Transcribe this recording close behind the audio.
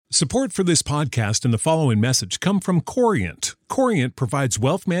Support for this podcast and the following message come from Corient. Corient provides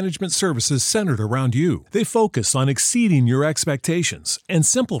wealth management services centered around you. They focus on exceeding your expectations and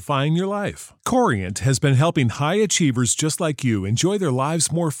simplifying your life. Corient has been helping high achievers just like you enjoy their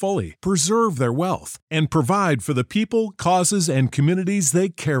lives more fully, preserve their wealth, and provide for the people, causes, and communities they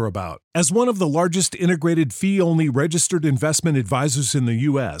care about. As one of the largest integrated fee-only registered investment advisors in the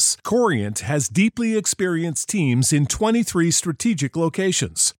U.S., Corient has deeply experienced teams in 23 strategic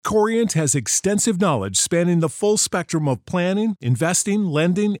locations. Corient has extensive knowledge spanning the full spectrum of planning, investing,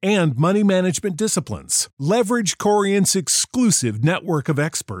 lending, and money management disciplines. Leverage Corient's exclusive network of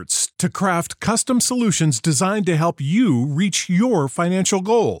experts to craft custom solutions designed to help you reach your financial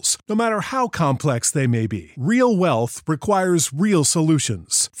goals, no matter how complex they may be. Real wealth requires real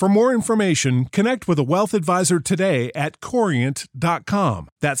solutions. For more information, connect with a wealth advisor today at Corient.com.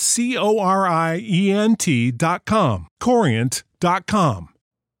 That's Corient.com. Corient.com.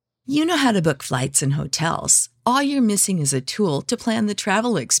 You know how to book flights and hotels. All you're missing is a tool to plan the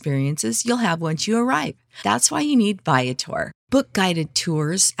travel experiences you'll have once you arrive. That's why you need Viator. Book guided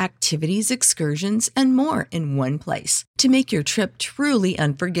tours, activities, excursions, and more in one place to make your trip truly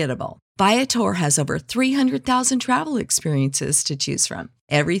unforgettable. Viator has over 300,000 travel experiences to choose from.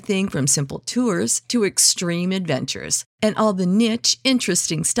 Everything from simple tours to extreme adventures and all the niche,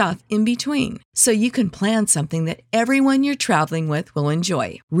 interesting stuff in between. So you can plan something that everyone you're traveling with will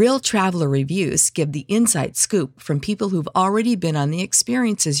enjoy. Real traveler reviews give the inside scoop from people who've already been on the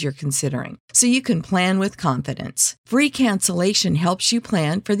experiences you're considering. So you can plan with confidence. Free cancellation helps you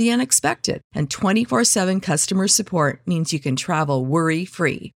plan for the unexpected. And 24/7 customer support means you can travel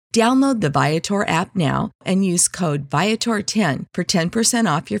worry-free. Download the Viator app now and use code Viator10 for 10%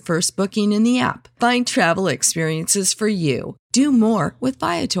 off your first booking in the app. Find travel experiences for you. Do more with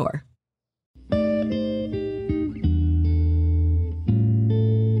Viator.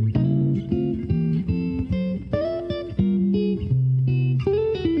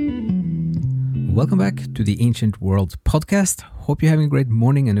 Welcome back to the Ancient World podcast. Hope you're having a great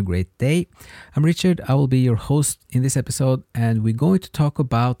morning and a great day. I'm Richard. I will be your host in this episode, and we're going to talk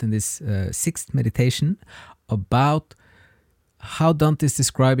about in this sixth meditation about how Dante is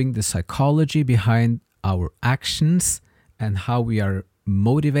describing the psychology behind our actions and how we are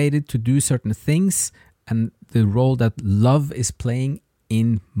motivated to do certain things and the role that love is playing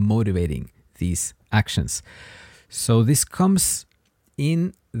in motivating these actions. So this comes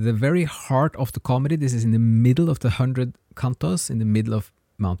in the very heart of the comedy. This is in the middle of the 100 cantos, in the middle of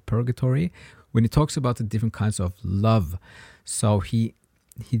Mount Purgatory, when he talks about the different kinds of love. So he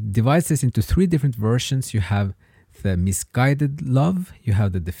divides this into three different versions. You have the misguided love, you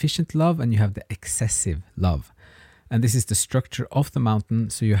have the deficient love, and you have the excessive love. And this is the structure of the mountain.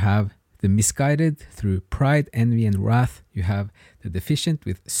 So you have the misguided through pride, envy, and wrath. You have the deficient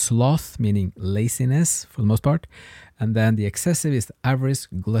with sloth, meaning laziness for the most part. And then the excessive is avarice,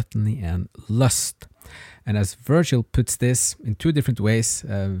 gluttony, and lust. And as Virgil puts this in two different ways,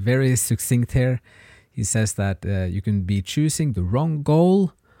 very succinct here, he says that you can be choosing the wrong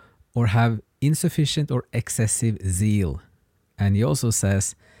goal or have insufficient or excessive zeal. And he also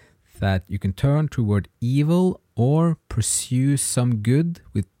says that you can turn toward evil or pursue some good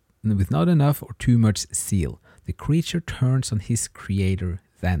with not enough or too much zeal. The creature turns on his creator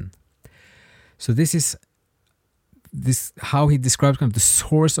then. So this is how he describes kind of the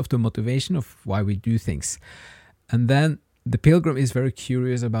source of the motivation of why we do things. And then the pilgrim is very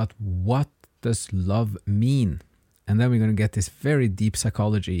curious about what does love mean. And then we're going to get this very deep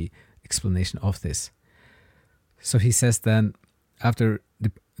psychology explanation of this. So he says then, after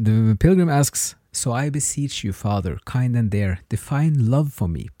the pilgrim asks, "So I beseech you, Father, kind and dear, define love for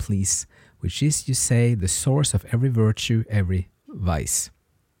me, please, which is, you say, the source of every virtue, every vice."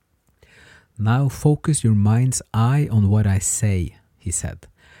 "Now focus your mind's eye on what I say," he said,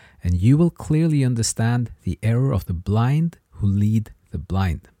 "and you will clearly understand the error of the blind who lead the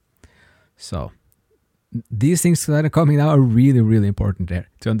blind." So these things that are coming now are really, really important there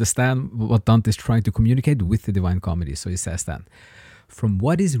to understand what Dante is trying to communicate with the Divine Comedy. So he says that, "From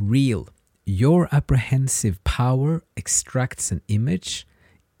what is real, your apprehensive power extracts an image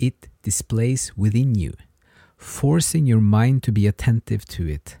it displays within you, forcing your mind to be attentive to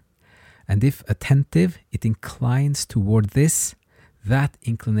it. And if attentive, it inclines toward this, that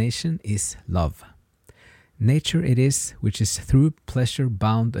inclination is love. Nature it is, which is through pleasure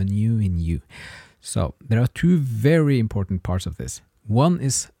bound anew in you." So there are two very important parts of this. One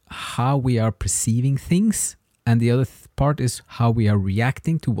is how we are perceiving things, and the other part is how we are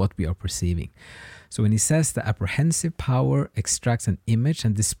reacting to what we are perceiving. So when he says the apprehensive power extracts an image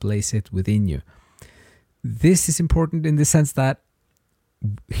and displays it within you, this is important in the sense that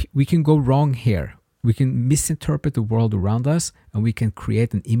we can go wrong here. We can misinterpret the world around us, and we can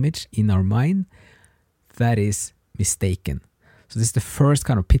create an image in our mind that is mistaken. So this is the first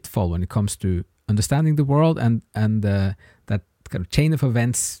kind of pitfall when it comes to understanding the world and that kind of chain of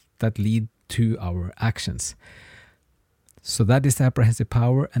events that lead to our actions. So that is the apprehensive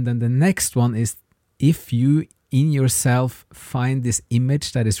power. And then the next one is if you in yourself find this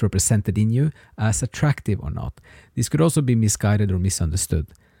image that is represented in you as attractive or not. This could also be misguided or misunderstood.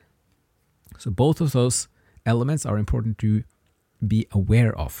 So both of those elements are important to be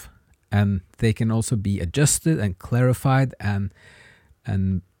aware of, and they can also be adjusted and clarified and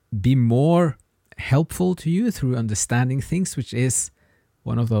be more helpful to you through understanding things, which is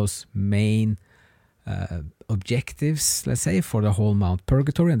one of those main objectives, let's say, for the whole Mount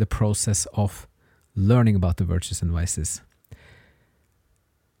Purgatory and the process of learning about the virtues and vices.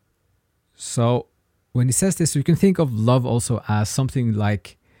 So when he says this, you can think of love also as something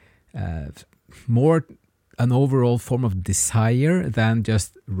like more an overall form of desire than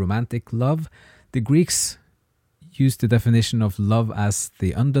just romantic love. The Greeks used the definition of love as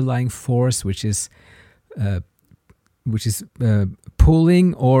the underlying force, which is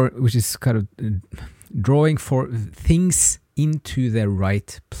pulling, or which is kind of drawing for things into their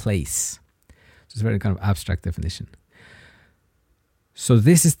right place. So it's a very kind of abstract definition. So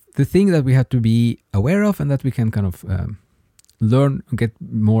this is the thing that we have to be aware of, and that we can kind of learn and get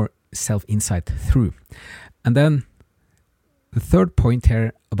more self-insight through. And then the third point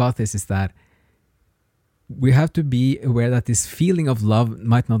here about this is that we have to be aware that this feeling of love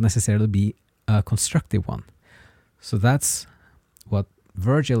might not necessarily be a constructive one. So that's what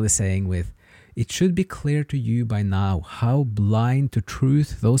Virgil is saying with, it should be clear to you by now how blind to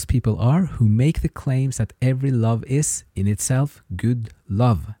truth those people are who make the claims that every love is, in itself, good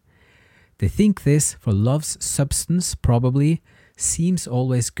love. They think this, for love's substance probably seems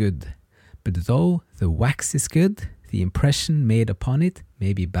always good, but though the wax is good, the impression made upon it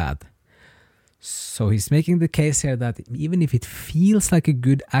may be bad. So he's making the case here that even if it feels like a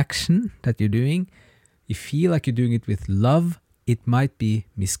good action that you're doing, you feel like you're doing it with love, it might be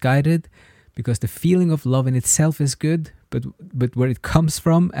misguided, because the feeling of love in itself is good, but where it comes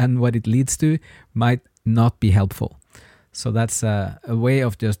from and what it leads to might not be helpful. So that's a way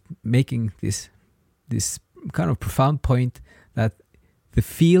of just making this kind of profound point that the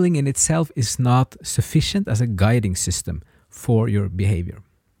feeling in itself is not sufficient as a guiding system for your behavior.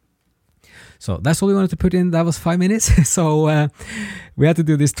 So that's all we wanted to put in. That was 5 minutes. So we had to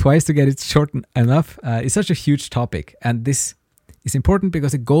do this twice to get it short enough. It's such a huge topic, and this is important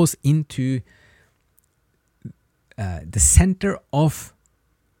because it goes into the center of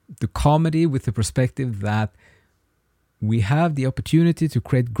the comedy, with the perspective that we have the opportunity to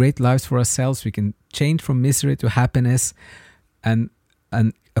create great lives for ourselves. We can change from misery to happiness, and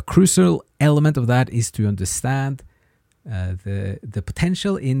a crucial element of that is to understand the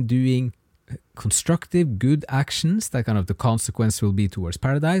potential in doing constructive, good actions, that kind of the consequence will be towards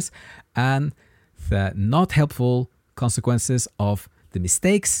paradise, and the not helpful consequences of the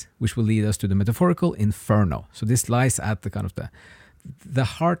mistakes, which will lead us to the metaphorical inferno. So this lies at the kind of the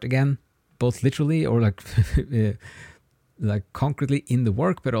heart, again, both literally or like concretely in the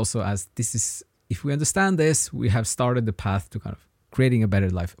work, but also as this is, if we understand this, we have started the path to kind of creating a better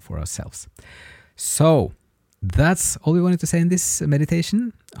life for ourselves. So that's all we wanted to say in this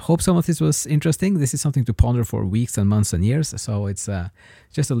meditation. Hope some of this was interesting. This is something to ponder for weeks and months and years. So it's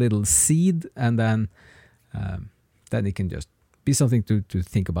just a little seed, and then it can just be something to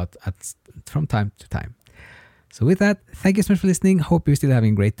think about from time to time. So with that, thank you so much for listening. Hope you're still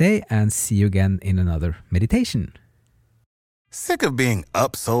having a great day, and see you again in another meditation. Sick of being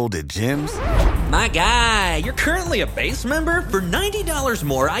upsold at gyms? My guy, you're currently a base member? For $90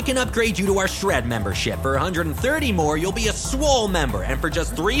 more, I can upgrade you to our Shred membership. For $130 more, you'll be a Swole member. And for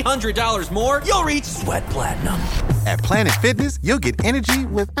just $300 more, you'll reach Sweat Platinum. At Planet Fitness, you'll get energy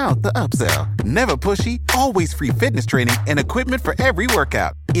without the upsell. Never pushy, always free fitness training and equipment for every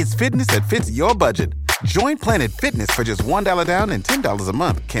workout. It's fitness that fits your budget. Join Planet Fitness for just $1 down and $10 a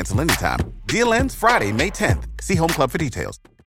month. Cancel anytime. Deal ends Friday, May 10th. See Home Club for details.